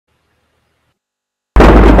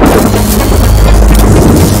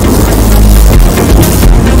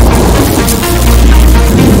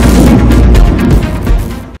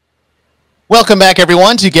Welcome back,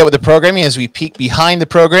 everyone, to Get With The Programming as we peek behind the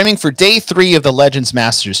programming for Day 3 of the Legends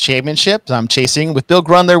Masters Championship. I'm chasing with Bill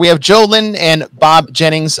Grundler. We have Joe Lynn and Bob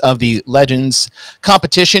Jennings of the Legends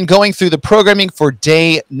competition going through the programming for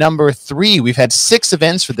Day number 3. We've had 6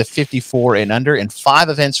 events for the 54 and under and 5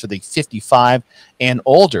 events for the 55 and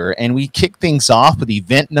older. And we kick things off with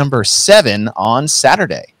event number 7 on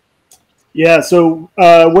Saturday. Yeah, so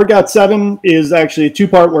workout 7 is actually a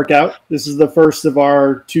 2-part workout. This is the first of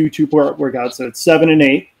our two-part workouts, so it's 7 and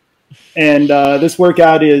 8. And this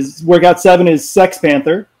workout 7 is Sex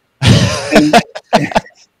Panther,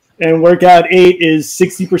 and workout 8 is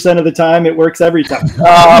 60% of the time it works every time.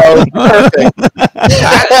 Oh, perfect!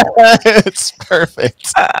 It's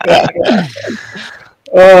perfect.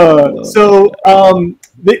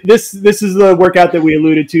 This is the workout that we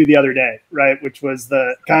alluded to the other day, right? Which was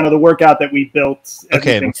the kind of the workout that we built.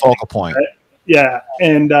 Okay, the focal point. Right? Yeah,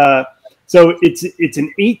 and so it's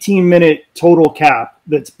an 18-minute total cap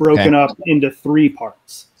that's broken up into 3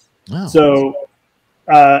 parts. Oh. So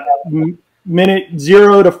minute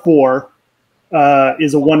 0 to 4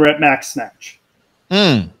 is a 1-rep max snatch.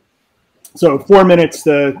 So 4 minutes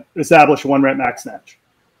to establish a 1-rep max snatch.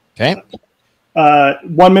 Okay.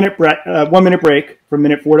 1 minute break from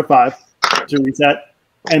minute 4 to 5 to reset,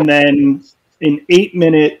 and then an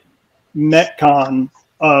 8-minute metcon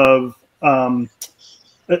of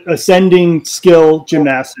ascending skill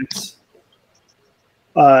gymnastics,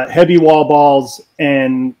 heavy wall balls,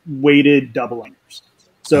 and weighted double unders.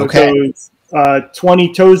 So it's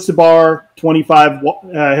 20 toes to bar, 25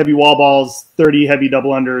 heavy wall balls, 30 heavy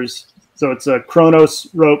double unders. So it's a Kronos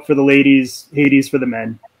rope for the ladies, Hades for the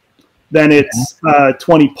men. Then it's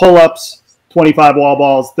 20 pull-ups, 25 wall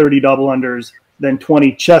balls, 30 double unders, then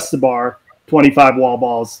 20 chest to bar, 25 wall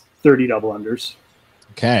balls, 30 double unders.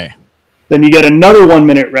 Okay. Then you get another 1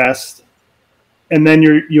 minute rest, and then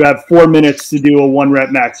you have 4 minutes to do a 1-rep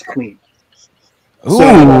max clean.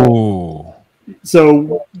 Ooh.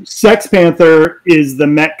 So Sex Panther is the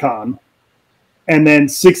metcon, and then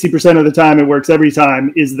 60% of the time it works every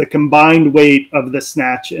time is the combined weight of the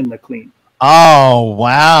snatch and the clean. Oh,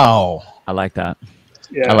 wow. I like that.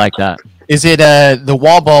 Yeah. I like that. Is it the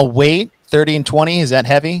wall ball weight, 30 and 20? Is that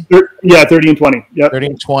heavy? Yeah, 30 and 20. Yep. 30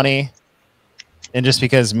 and 20. And just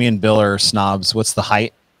because me and Bill are snobs, what's the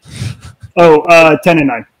height? Oh, 10 and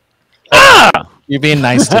 9. Ah! You're being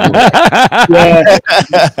nice to me. Yeah.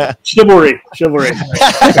 Chivalry. That's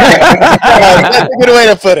a good way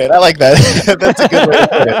to put it. I like that. That's a good way to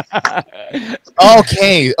put it.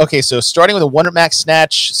 Okay. So starting with a 1-rep max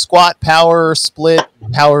snatch, squat, power, split,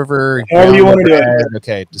 however you want to do it.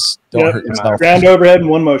 Okay, just don't hurt yourself. Ground overhead in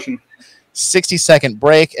one motion. 60-second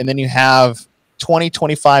break, and then you have 20,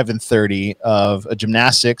 25, and 30 of a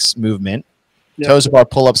gymnastics movement. Yep. Toes to bar,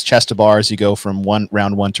 pull-ups, chest to bars. You go from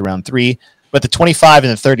round 1 to round 3. But the 25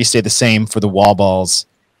 and the 30 stay the same for the wall balls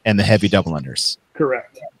and the heavy double unders.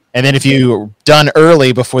 Correct. And then if you're done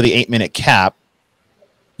early before the 8-minute cap,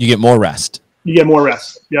 you get more rest. You get more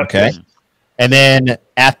rest. Yep. Okay. And then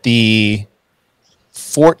at the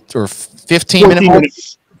 15-minute mark?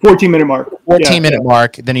 14-minute mark. 14-minute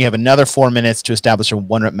mark, then you have another 4 minutes to establish a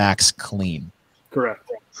 1-rep max clean. Correct.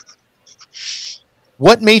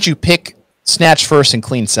 What made you pick snatch first and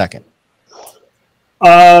clean second?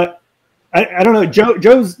 I don't know.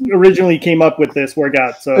 Joe's originally came up with this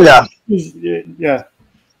workout, so yeah.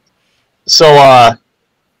 So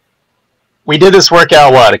we did this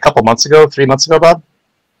workout a couple months ago, 3 months ago, Bob?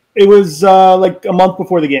 It was like a month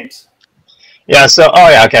before the games. Yeah. So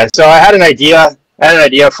okay. So I had an idea.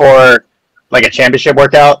 For like a championship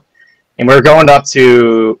workout, and we were going up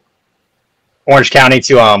to Orange County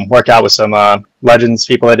to work out with some Legends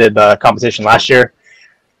people that did the competition last year.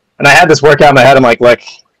 And I had this workout in my head. I'm like, look,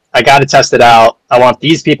 I got to test it out. I want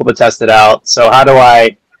these people to test it out. So how do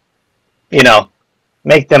I,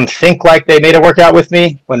 make them think like they made a workout with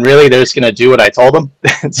me when really they're just going to do what I told them?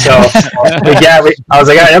 So I was like, all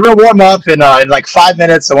right, everyone warm up in like 5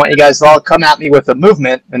 minutes. I want you guys to all come at me with a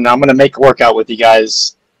movement, and I'm going to make a workout with you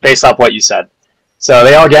guys based off what you said. So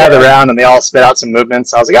they all gathered around and they all spit out some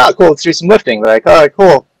movements. I was like, oh, cool, let's do some lifting. They're like, all right,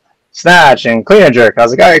 cool. Snatch and clean and jerk. I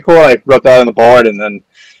was like, all right, cool. I wrote that on the board, and then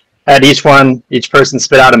had each person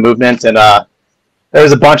spit out a movement, and there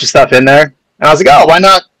was a bunch of stuff in there. And I was like, oh, why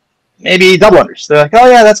not maybe double unders? They're like, oh,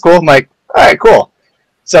 yeah, that's cool. I'm like, all right, cool.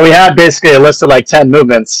 So we had basically a list of like 10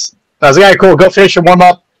 movements. I was like, all right, cool, go finish your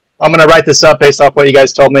warm-up. I'm going to write this up based off what you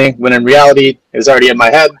guys told me, when in reality, it was already in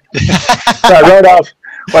my head. So I wrote off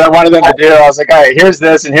what I wanted them to do. I was like, all right, here's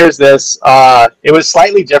this and here's this. It was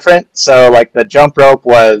slightly different. So like the jump rope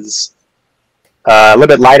was a little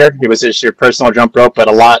bit lighter. It was just your personal jump rope, but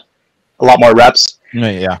a lot more reps.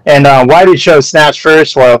 Yeah. And why we chose snatch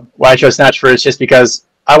first? Well, why I chose snatch first, just because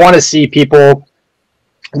I want to see people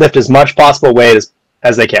lift as much possible weight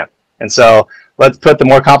as they can. And so let's put the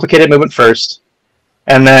more complicated movement first,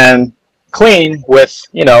 and then clean with,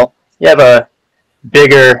 you have a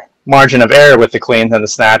bigger margin of error with the clean than the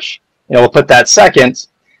snatch. We'll put that second,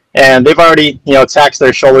 and they've already, taxed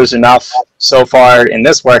their shoulders enough so far in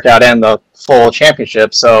this workout and the full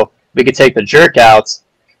championship, so we could take the jerk out.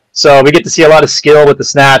 So we get to see a lot of skill with the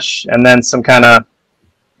snatch, and then some kind of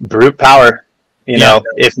brute power,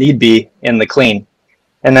 if need be, in the clean.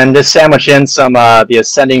 And then just sandwich in some the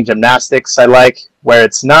ascending gymnastics I like, where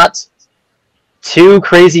it's not too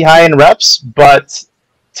crazy high in reps, but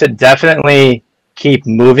to definitely keep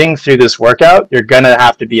moving through this workout, you're going to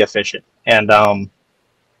have to be efficient. And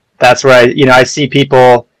that's where I see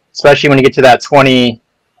people, especially when you get to that 20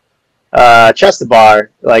 chest to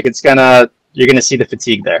bar, like you're going to see the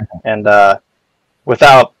fatigue there. And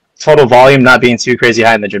without total volume not being too crazy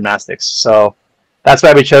high in the gymnastics. So that's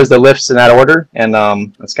why we chose the lifts in that order. And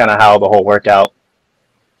that's kind of how the whole workout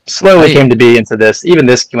slowly came to be into this. Even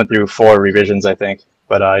this went through 4 revisions, I think.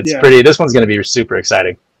 But this one's going to be super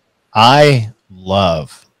exciting. I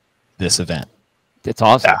love this event. It's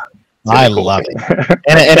awesome. Yeah, I love it.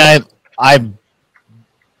 And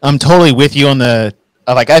I'm totally with you on the,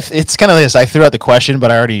 it's kind of this, I threw out the question,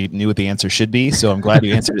 but I already knew what the answer should be. So I'm glad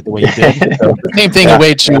you answered it the way you did. So the same thing, the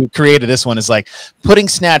way you created this one is like putting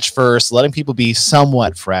snatch first, letting people be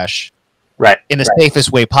somewhat fresh, right, in the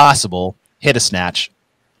safest way possible, hit a snatch,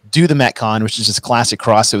 do the Metcon, which is just classic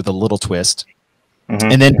CrossFit with a little twist.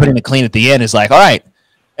 And then putting the clean at the end is like, all right.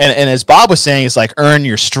 And as Bob was saying, it's like earn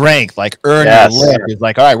your strength, like earn your lift. It's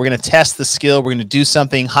like, all right, we're going to test the skill. We're going to do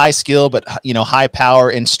something high skill, but high power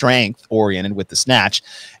and strength oriented with the snatch.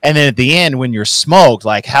 And then at the end, when you're smoked,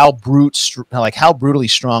 like how brutally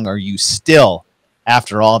strong are you still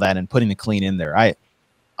after all that and putting the clean in there?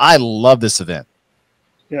 I love this event.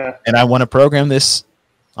 Yeah. And I want to program this.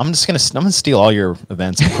 I'm going to steal all your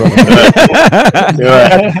events and program them. Do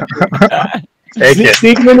it.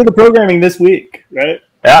 Sneaking into the programming this week, right?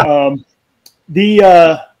 Yeah. The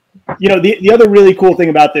other really cool thing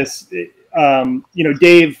about this,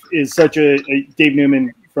 Dave is Dave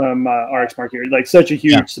Newman from RX Mark here, like such a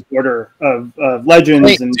huge supporter of Legends.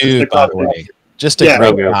 Great and dude, by the way. Just a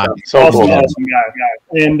great guy. Awesome guy.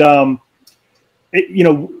 And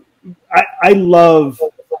I love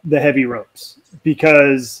the heavy ropes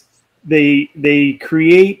because they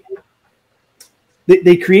create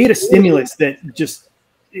a stimulus that just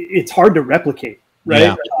it's hard to replicate.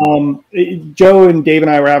 Right. Yeah. Joe and Dave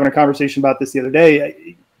and I were having a conversation about this the other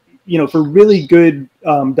day. For really good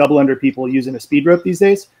double under people using a speed rope these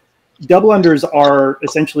days, double unders are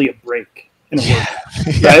essentially a break in a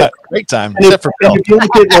workout. Right? Great time. Except for Bill.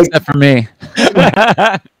 Except for me.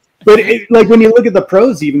 But when you look at the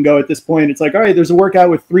pros even go at this point, it's like, all right, there's a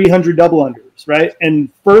workout with 300 double unders, right?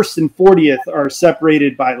 And first and 40th are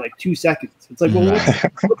separated by like 2 seconds. It's like, well, what's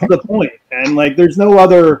the point? And like, there's no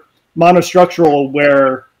other monostructural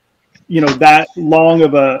where that long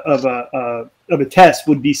of a test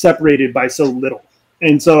would be separated by so little.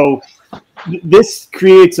 And so this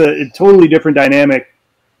creates a totally different dynamic,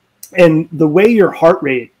 and the way your heart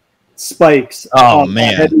rate spikes on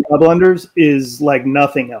heavy double unders is like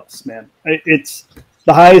nothing else, man. It's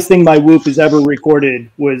the highest thing my Whoop has ever recorded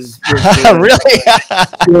was really.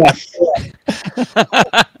 Yeah.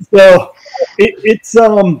 So it's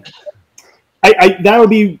that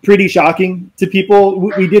would be pretty shocking to people.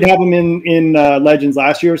 We did have them in Legends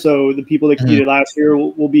last year, so the people that competed last year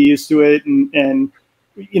will be used to it. And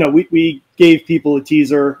we gave people a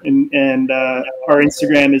teaser, and our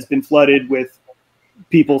Instagram has been flooded with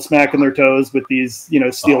people smacking their toes with these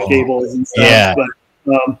steel cables and stuff. Yeah. But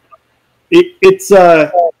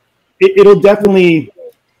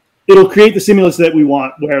it'll create the stimulus that we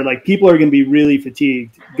want, where like people are going to be really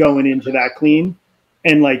fatigued going into that clean.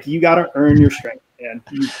 And like, you got to earn your strength, man.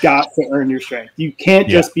 You got to earn your strength. You can't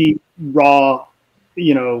just be raw,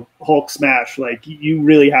 Hulk smash. Like, you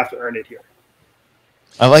really have to earn it here.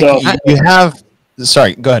 I like you have.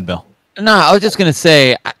 Sorry, go ahead, Bill. No, I was just gonna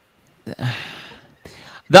say,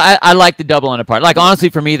 I like the double under part. Like, honestly,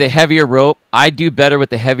 for me, the heavier rope, I do better with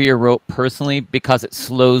the heavier rope personally because it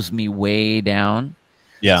slows me way down.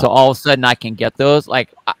 Yeah. So all of a sudden, I can get those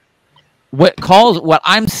like. What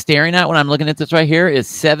I'm staring at when I'm looking at this right here is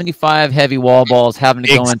 75 heavy wall balls having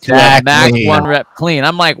to go into a max 1 rep clean.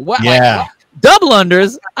 I'm like, what? Yeah. Like, double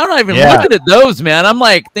unders? I'm not even looking at those, man. I'm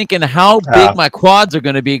like thinking how big my quads are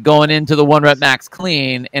going to be going into the 1 rep max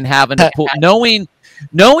clean and having to pull, knowing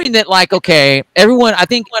knowing that, like, okay, everyone, I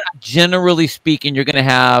think generally speaking, you're going to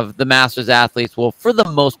have the Masters athletes. Well, for the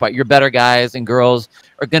most part, your better guys and girls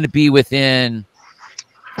are going to be within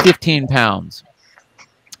 15 pounds.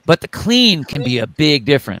 But the clean can be a big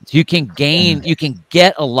difference. You can gain, you can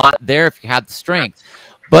get a lot there if you have the strength.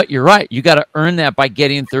 But you're right. You got to earn that by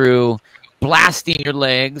getting through blasting your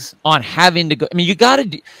legs on having to go. I mean,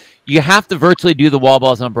 you have to virtually do the wall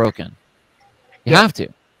balls unbroken. You have to.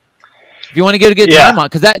 If you want to get a good time on,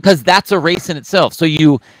 because that's a race in itself. So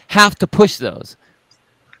you have to push those.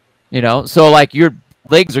 You know, so like your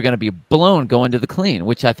legs are going to be blown going to the clean,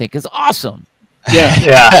 which I think is awesome. Yeah.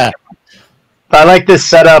 Yeah. I like this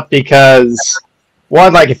setup because,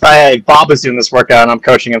 one, like if Bob was doing this workout and I'm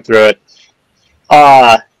coaching him through it,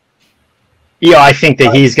 you know, I think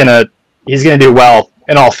that he's gonna do well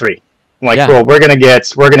in all three. I'm like, cool, we're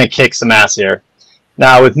gonna kick some ass here.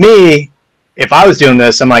 Now with me, if I was doing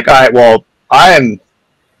this, I'm like, all right, well, I am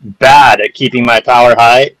bad at keeping my power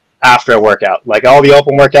high after a workout. Like all the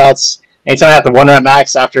open workouts, anytime I have to 1 rep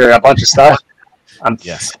max after a bunch of stuff, I'm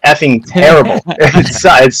effing terrible.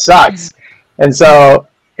 It sucks. And so,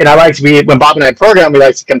 and when Bob and I program, we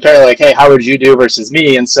like to compare, like, hey, how would you do versus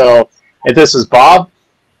me? And so, if this was Bob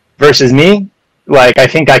versus me, like, I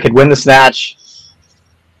think I could win the snatch.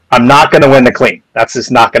 I'm not going to win the clean. That's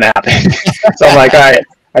just not going to happen. So I'm like, all right,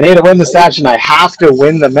 I need to win the snatch, and I have to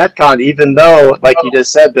win the Metcon, even though, like you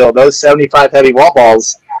just said, Bill, those 75 heavy wall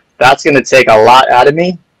balls, that's going to take a lot out of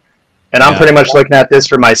me. And I'm pretty much looking at this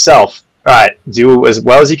for myself. All right, do as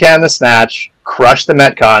well as you can in the snatch, crush the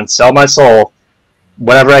Metcon, sell my soul.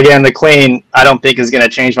 Whatever I get in the clean, I don't think is going to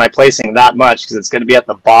change my placing that much because it's going to be at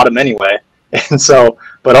the bottom anyway. And so,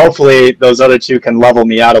 but hopefully those other two can level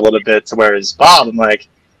me out a little bit to whereas Bob, I'm like,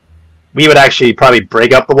 we would actually probably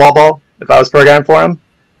break up the wall ball if I was programmed for him,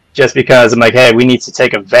 just because I'm like, hey, we need to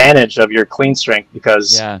take advantage of your clean strength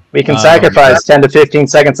because we can sacrifice 10 to 15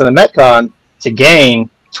 seconds in the Metcon to gain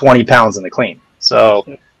 20 pounds in the clean. So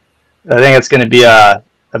I think it's going to be a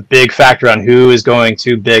big factor on who is going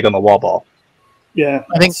too big on the wall ball. Yeah,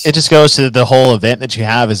 I think it just goes to the whole event that you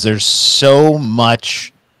have is there's so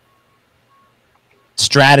much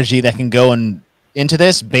strategy that can go into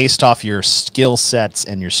this based off your skill sets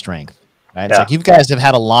and your strength. Right? It's like you guys have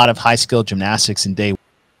had a lot of high skill gymnastics in day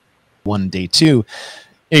 1 and day 2.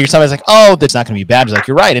 You're somebody's like, oh, that's not going to be bad. It's like,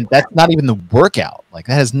 you're right, and that's not even the workout. Like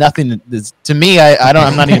that has nothing to me.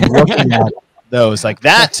 I'm not even looking at those. Like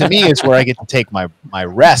that to me is where I get to take my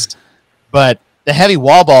rest. But the heavy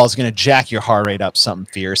wall ball is going to jack your heart rate up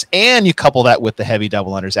something fierce, and you couple that with the heavy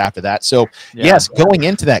double unders after that. So yes, going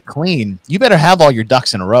into that clean, you better have all your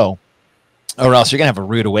ducks in a row, or else you're going to have a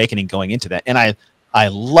rude awakening going into that. And I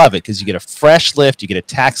love it because you get a fresh lift, you get a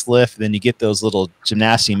tax lift, then you get those little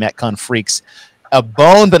gymnasium Metcon freaks, a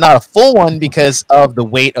bone but not a full one because of the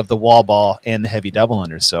weight of the wall ball and the heavy double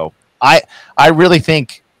unders. So I really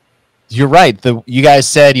think you're right. You guys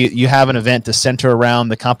said you have an event to center around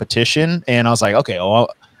the competition, and I was like, okay,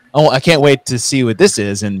 I can't wait to see what this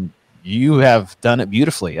is, and you have done it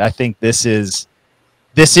beautifully. I think this is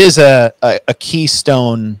a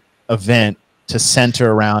keystone event to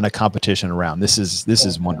center around a competition around. This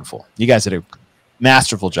is wonderful. You guys did a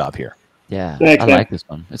masterful job here. Yeah, thanks, I like this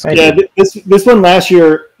one. This one last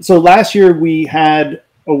year. So last year we had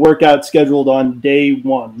a workout scheduled on day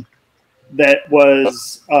 1. That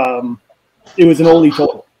was it was an oldie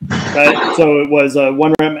total, right? So it was a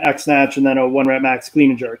 1 rep max snatch and then a 1 rep max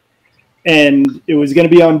clean and jerk, and it was going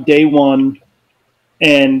to be on day 1.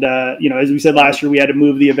 And you know, as we said last year, we had to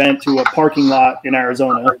move the event to a parking lot in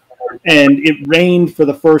Arizona, and it rained for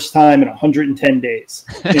the first time in 110 days.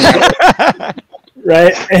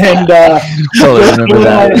 Right, and I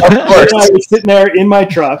was sitting there in my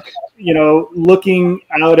truck, you know, looking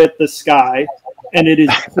out at the sky. And it is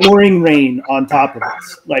pouring rain on top of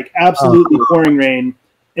us, like absolutely pouring rain.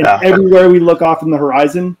 And everywhere we look off in the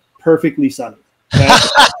horizon, perfectly sunny.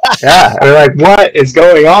 Right? We're like, what is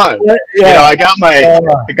going on? Yeah. You know, I got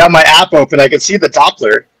my app open. I could see the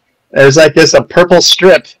Doppler. There's like a purple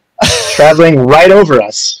strip traveling right over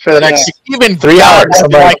us for the next even 3 hours. I'm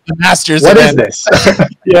like the Masters. What is this?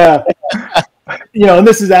 Yeah. You know, and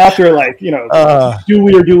this is after, like, you know, do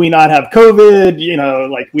we or do we not have COVID? You know,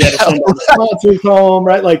 like we had to send our sponsors home,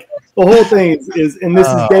 right? Like the whole thing is and this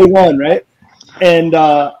is day 1, right? And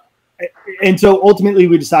so ultimately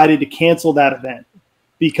we decided to cancel that event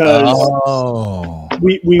because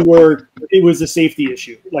it was a safety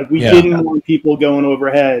issue. Like we didn't want people going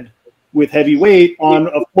overhead with heavy weight on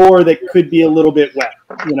a floor that could be a little bit wet,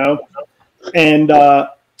 you know? And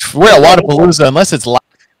we're at Wodapalooza unless it's live.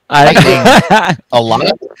 A lot.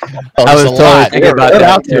 Oh, I was totally thinking about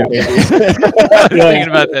that. Thinking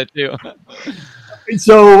about that too.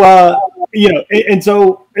 So and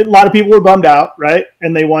so a lot of people were bummed out, right?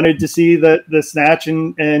 And they wanted to see the snatch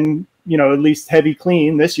and at least heavy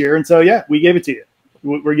clean this year. And so we gave it to you.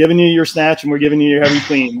 We're giving you your snatch and we're giving you your heavy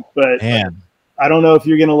clean. But I don't know if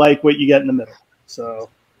you're gonna like what you get in the middle. So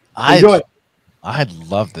enjoy. I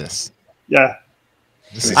love this. Yeah.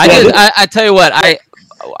 I tell you what,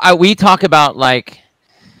 we talk about like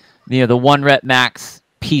the 1 rep max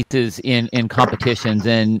pieces in competitions,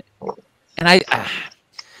 and I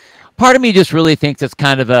part of me just really thinks it's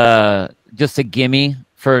kind of just a gimme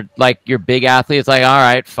for like your big athletes. Like, all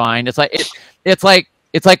right, fine. It's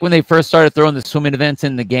like when they first started throwing the swimming events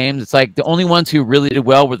in the games. It's like the only ones who really did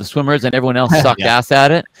well were the swimmers, and everyone else sucked ass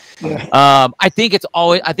at it. Yeah. I think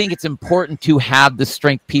it's important to have the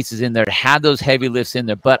strength pieces in there, to have those heavy lifts in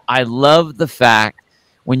there. But I love the fact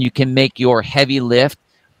when you can make your heavy lift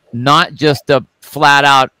not just a flat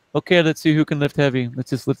out, okay, let's see who can lift heavy.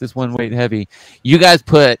 Let's just lift this one weight heavy. You guys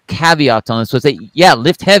put caveats on it. So say,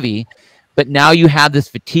 lift heavy, but now you have this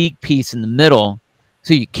fatigue piece in the middle.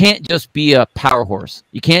 So you can't just be a power horse.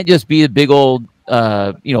 You can't just be a big old,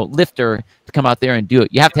 lifter to come out there and do it.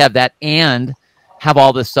 You have to have that and have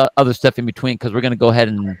all this other stuff in between, because we're going to go ahead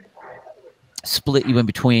and split you in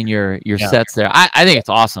between your sets there. I think it's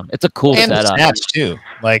awesome. It's a cool setup. Snatch too.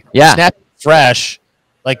 Like, snatch fresh.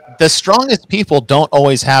 Like, the strongest people don't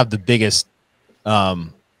always have the biggest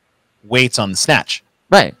weights on the snatch.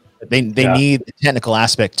 Right. They need the technical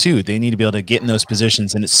aspect too. They need to be able to get in those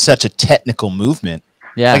positions, and it's such a technical movement.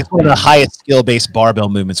 Yeah, like, it's one of the highest skill-based barbell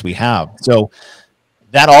movements we have. So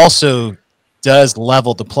that also does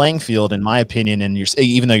level the playing field, in my opinion. And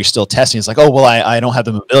even though you're still testing, it's like, oh well, I don't have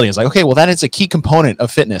the mobility. It's like, okay, well, that is a key component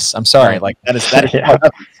of fitness. I'm sorry, like that is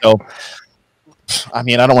so. I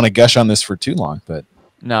mean, I don't want to gush on this for too long, but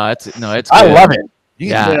it's good. I love it.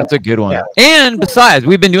 Yeah, that's a good one. Yeah. And besides,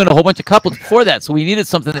 we've been doing a whole bunch of couples before that, so we needed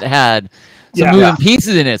something that had some moving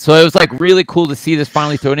pieces in it. So it was like really cool to see this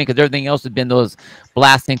finally thrown in, because everything else had been those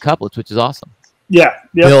blasting couplets, which is awesome. Yeah.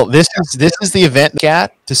 Yep. Bill, this is the event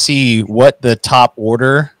to see what the top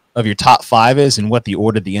order of your top 5 is and what the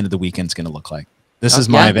order at the end of the weekend is going to look like. This is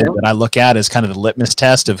my event that I look at as kind of the litmus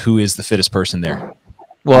test of who is the fittest person there.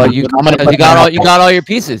 Well, you got all your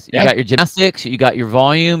pieces. You got your gymnastics, you got your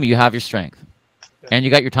volume, you have your strength. And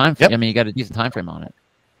you got your time frame. I mean, you got a decent time frame on it.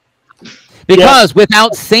 Because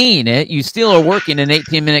without saying it, you still are working an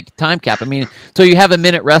 18-minute time cap. I mean, so you have a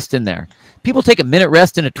minute rest in there. People take a minute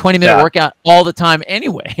rest in a 20-minute workout all the time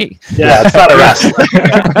anyway. Yeah, it's not a rest.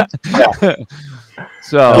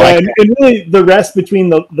 So, and really, the rest between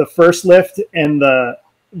the first lift and the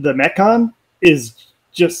Metcon is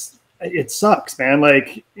just, it sucks, man.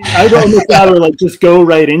 Like, I would almost rather like just go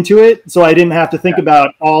right into it, so I didn't have to think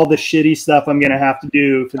about all the shitty stuff I'm gonna have to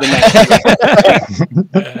do for the next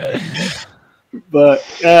year. But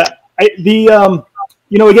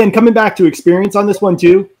again, coming back to experience on this one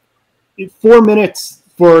too, 4 minutes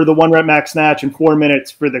for the 1 rep max snatch and 4 minutes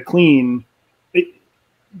for the clean.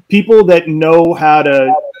 People that know how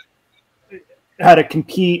to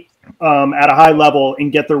compete at a high level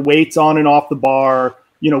and get their weights on and off the bar,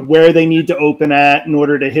 where they need to open at in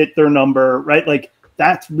order to hit their number, right? Like,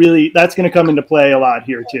 that's going to come into play a lot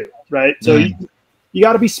here too, right? So you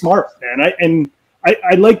got to be smart, man.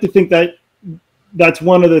 I like to think that that's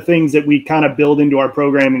one of the things that we kind of build into our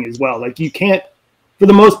programming as well. Like, you can't, for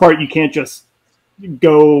the most part, you can't just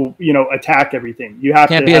go, attack everything. You have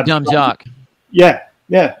to be a dumb jock. Yeah.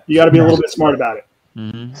 You got to be a little bit smart about it.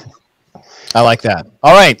 Mm-hmm. I like that.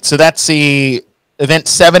 All right, so that's the event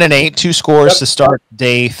 7 and 8, 2 scores to start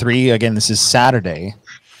day 3. Again, this is Saturday.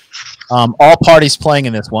 All parties playing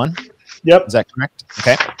in this one. Yep. Is that correct?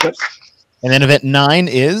 Okay. Yep. And then event 9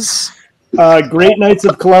 is Great Knights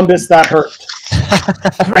of Columbus That Hurt.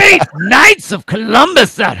 Great Knights of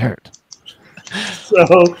Columbus That Hurt.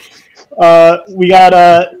 So we got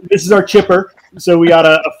this is our chipper. So we got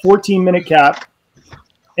a 14-minute cap,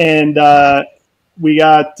 and we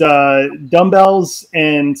got dumbbells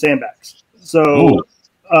and sandbags. So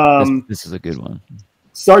this is a good one.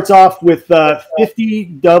 Starts off with 50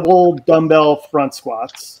 double dumbbell front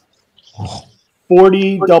squats,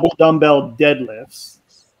 40 double dumbbell deadlifts,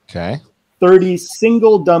 30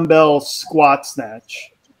 single dumbbell squat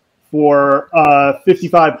snatch for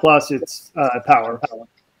 55 plus its power.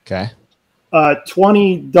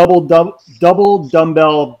 20 double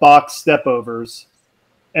dumbbell box step overs,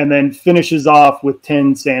 and then finishes off with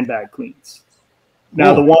 10 sandbag cleans.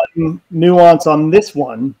 Now, the one nuance on this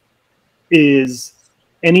one is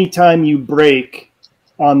anytime you break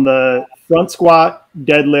on the front squat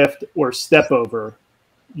deadlift, or step over,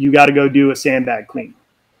 you got to go do a sandbag clean.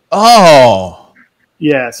 Oh,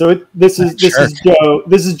 yeah. So this is Joe.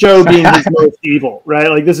 This is Joe being his most evil, right?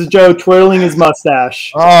 Like this is Joe twirling his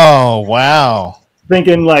mustache. Oh, wow.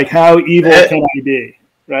 Thinking like, how evil can I be,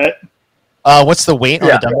 right? What's the weight on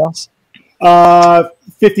the dumbbells?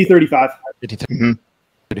 50, 35. 50,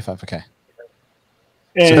 35. Okay.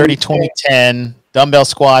 And, so 30, 20, 10. Dumbbell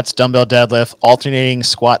squats, dumbbell deadlift, alternating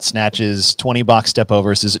squat snatches, 20 box step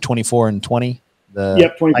overs. Is it 24 and 20?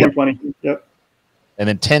 Yep, 24 and 20. Yep. And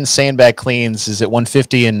then 10 sandbag cleans. Is it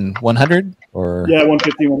 150 and 100? Or yeah,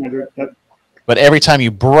 150, 100. Yep. But every time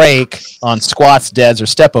you break on squats, deads, or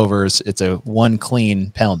step overs, it's a 1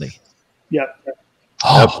 clean penalty. Yep.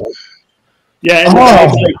 Oh. Yeah, and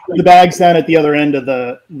the bag's down at the other end of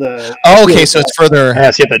the. Oh, okay, so it's further.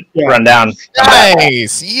 Yeah, so you have to run down.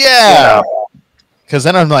 Nice. Yeah. Because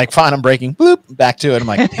then I'm like, fine, I'm breaking. Boop, back to it. I'm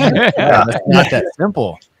like, damn, that's not that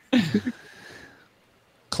simple.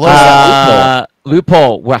 Close that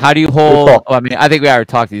loophole. Well, how do you hold? Well, I mean, I think we already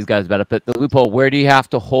talked to these guys about it, but the loophole. Where do you have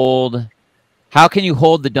to hold? How can you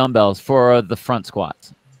hold the dumbbells for the front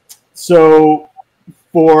squats? So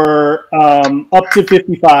for up to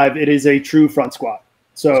 55, it is a true front squat.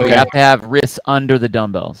 So you have to have wrists under the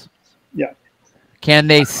dumbbells. Yeah. Can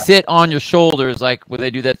they sit on your shoulders, like where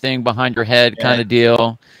they do that thing behind your head kind of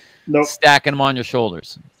deal? Nope. Stacking them on your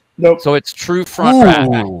shoulders. Nope. So it's true front rack.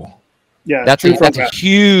 Yeah. That's a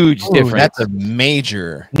huge difference. That's a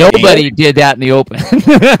major. Nobody did that in the open.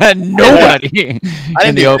 Nobody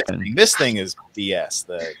in the open. This thing is BS.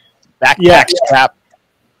 The backpack strap.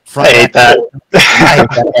 Front I hate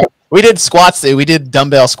that. We did squats. We did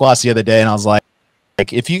dumbbell squats the other day, and I was like,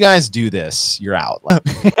 if you guys do this, you're out. Like,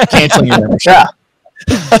 canceling your membership. Yeah.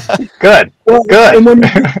 Good. Well, good. And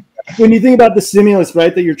when you think about the stimulus,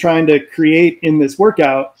 right, that you're trying to create in this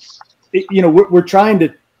workout, we're trying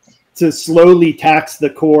to slowly tax the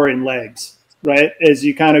core and legs, right, as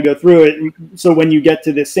you kind of go through it. And so when you get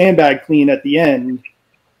to this sandbag clean at the end,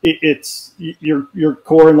 it's your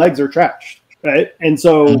core and legs are trashed, right? And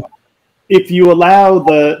so if you allow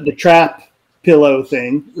the trap pillow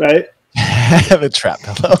thing, right, the trap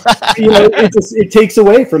pillow, it takes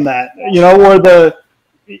away from that, or the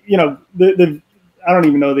I don't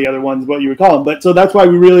even know the other ones, what you would call them, but so that's why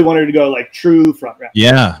we really wanted to go like true front rack.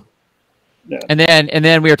 Yeah. And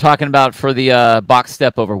then we were talking about for the box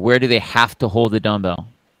step over, where do they have to hold the dumbbell?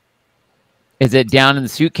 Is it down in the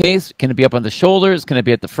suitcase? Can it be up on the shoulders? Can it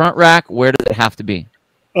be at the front rack? Where does it have to be?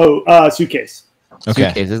 Oh, suitcase.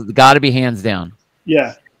 Okay. Suitcase. It's got to be hands down.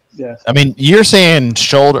 Yeah. Yeah. I mean, you're saying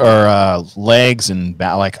shoulder or legs and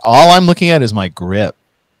back. Like all I'm looking at is my grip.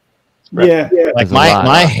 Yeah. Like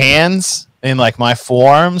my hands and like my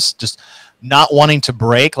forearms just not wanting to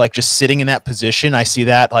break, like just sitting in that position. I see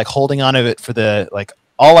that like holding on to it for the like.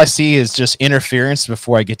 All I see is just interference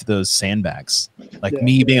before I get to those sandbags. Like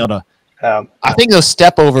me being able to. I think those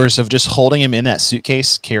step overs of just holding him in that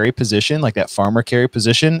suitcase carry position, like that farmer carry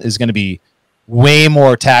position, is going to be way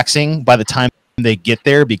more taxing by the time they get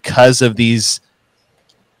there because of these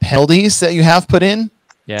penalties that you have put in.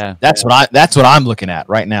 Yeah, that's what I'm looking at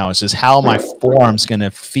right now. Is just how my forearm's going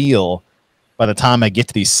to feel by the time I get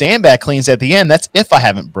to these sandbag cleans at the end. That's if I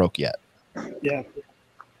haven't broke yet. Yeah.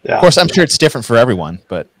 Of course, I'm sure it's different for everyone,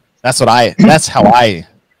 but that's how I.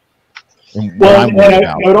 Well,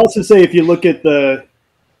 I would also say if you look at the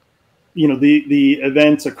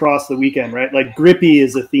events across the weekend, right? Like grippy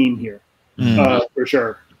is a theme here, for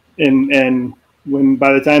sure. And when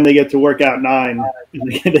by the time they get to workout 9,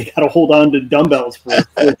 they got to hold on to dumbbells for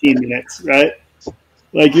 14 minutes, right?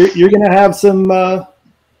 Like you're gonna have some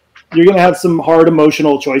hard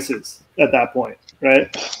emotional choices at that point,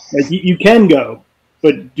 right? Like you can go,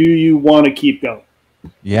 but do you want to keep going?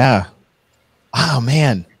 Yeah. Oh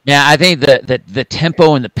man. Yeah, I think the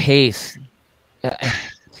tempo and the pace,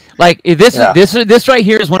 like this right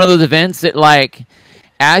here is one of those events that like,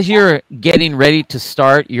 as you're getting ready to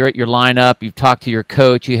start, you're at your lineup, you've talked to your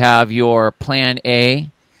coach, you have your plan A,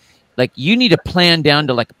 like you need to plan down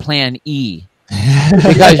to like plan E,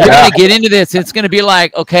 because you're gonna get into this. It's gonna be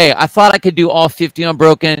like, okay, I thought I could do all 50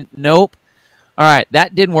 unbroken. Nope. All right,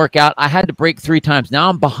 that didn't work out. I had to break 3 times. Now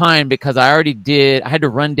I'm behind because I had to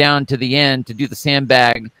run down to the end to do the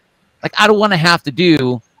sandbag. Like, I don't want to have to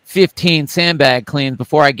do 15 sandbag cleans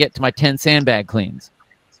before I get to my 10 sandbag cleans.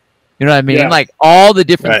 You know what I mean? Yeah. Like all the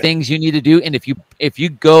different things you need to do. And if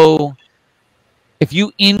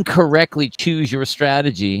you incorrectly choose your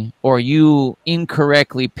strategy or you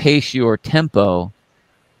incorrectly pace your tempo,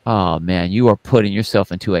 oh man, you are putting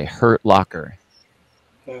yourself into a hurt locker.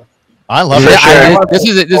 I love it.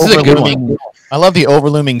 This is a good one. I love the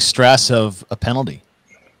overlooming stress of a penalty.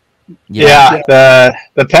 Yeah,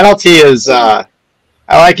 the penalty is I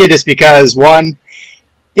like it just because one,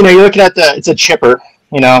 you know, you're looking at it's a chipper,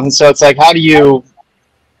 you know, and so it's like how do you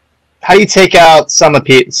take out some of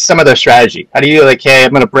their strategy? How do you like, hey,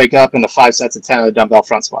 I'm going to break up into 5 sets of 10 of the dumbbell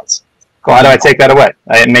front squats? Cool. How do I take that away?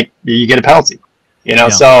 You get a penalty, you know. Yeah.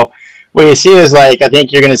 So what you see is like I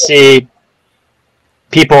think you're going to see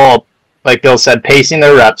people, like Bill said, pacing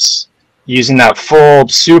their reps, using that full,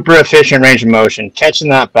 super efficient range of motion, catching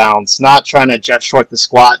that bounce, not trying to just short the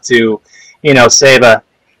squat to, you know, save a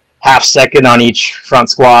half second on each front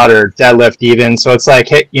squat or deadlift even. So it's like,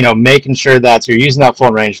 hey, you know, making sure that you're using that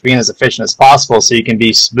full range, being as efficient as possible so you can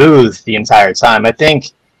be smooth the entire time. I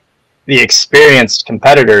think the experienced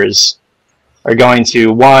competitors are going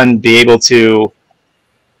to, one, be able to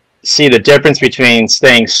see the difference between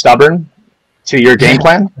staying stubborn to your game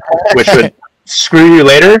plan, which would screw you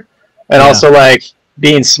later, and also like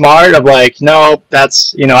being smart of like, no,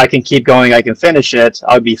 that's, you know, I can keep going, I can finish it,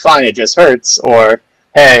 I'll be fine, it just hurts, or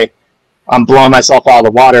hey, I'm blowing myself out of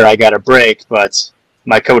the water, I got a break, but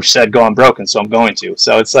my coach said go unbroken, so I'm going to.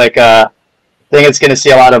 So it's like, I think it's going to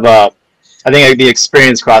see a lot of, I think the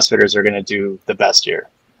experienced CrossFitters are going to do the best here.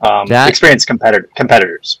 Experienced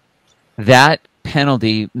competitors. That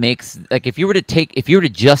penalty makes, like, if you were to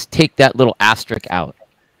just take that little asterisk out,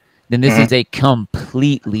 then this is a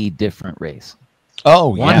completely different race.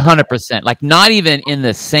 Oh, yeah. 100%. Like, not even in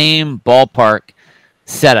the same ballpark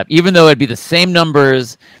setup, even though it'd be the same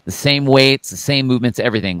numbers, the same weights, the same movements,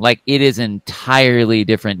 everything. Like, it is entirely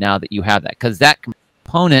different now that you have that, because that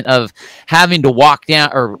component of having to walk down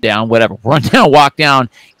or down, whatever, run down, walk down,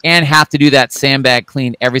 and have to do that sandbag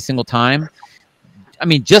clean every single time. I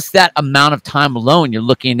mean, just that amount of time alone, you're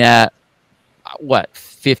looking at what,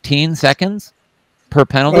 15 seconds per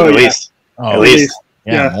penalty? Oh, at least.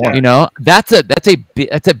 Yeah. You know, that's a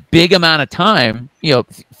big amount of time. You know,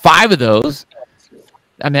 5 of those.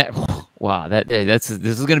 I mean, wow, this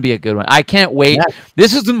is going to be a good one. I can't wait. Yeah.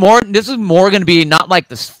 This is more going to be not like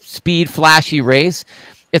the speed flashy race.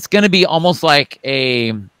 It's going to be almost like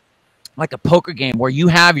a poker game where you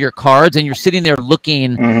have your cards and you're sitting there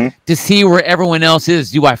looking to see where everyone else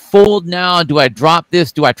is. Do I fold now? Do I drop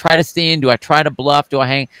this? Do I try to stay in? Do I try to bluff? Do I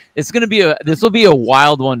hang? This will be a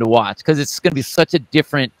wild one to watch, because it's going to be such a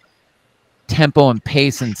different tempo and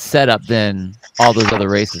pace and setup than all those other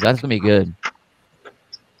races. That's going to be good.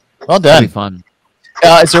 Well done. That'll be fun.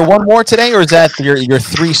 Is there one more today, or is that your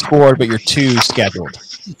 3 scored but your 2 scheduled?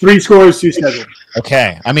 3 scores, 2 scheduled.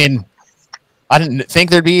 Okay. I mean, I didn't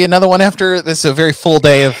think there'd be another one after this. A very full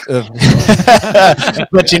day of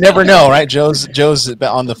but you never know, right? Joe's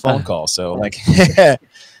on the phone call, so like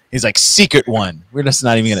he's like, secret one. We're just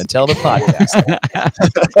not even going to tell the podcast.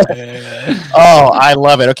 Oh, I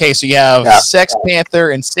love it. Okay, so you have Sex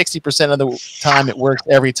Panther, and 60% of the time it works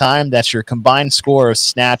every time. That's your combined score of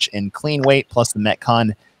snatch and clean weight plus the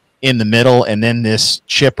Metcon in the middle, and then this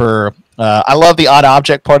chipper. I love the odd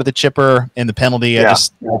object part of the chipper and the penalty. Yeah.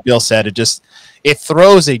 Like Bill said, it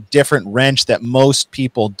throws a different wrench that most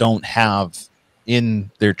people don't have in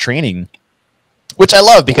their training, which I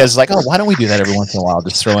love, because like, oh, why don't we do that every once in a while?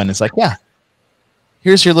 Just throw in. It's like, yeah,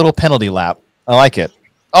 here's your little penalty lap. I like it.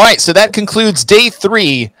 All right, so that concludes day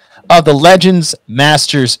 3 of the Legends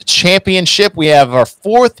Masters Championship. We have our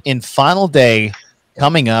 4th and final day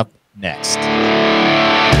coming up next.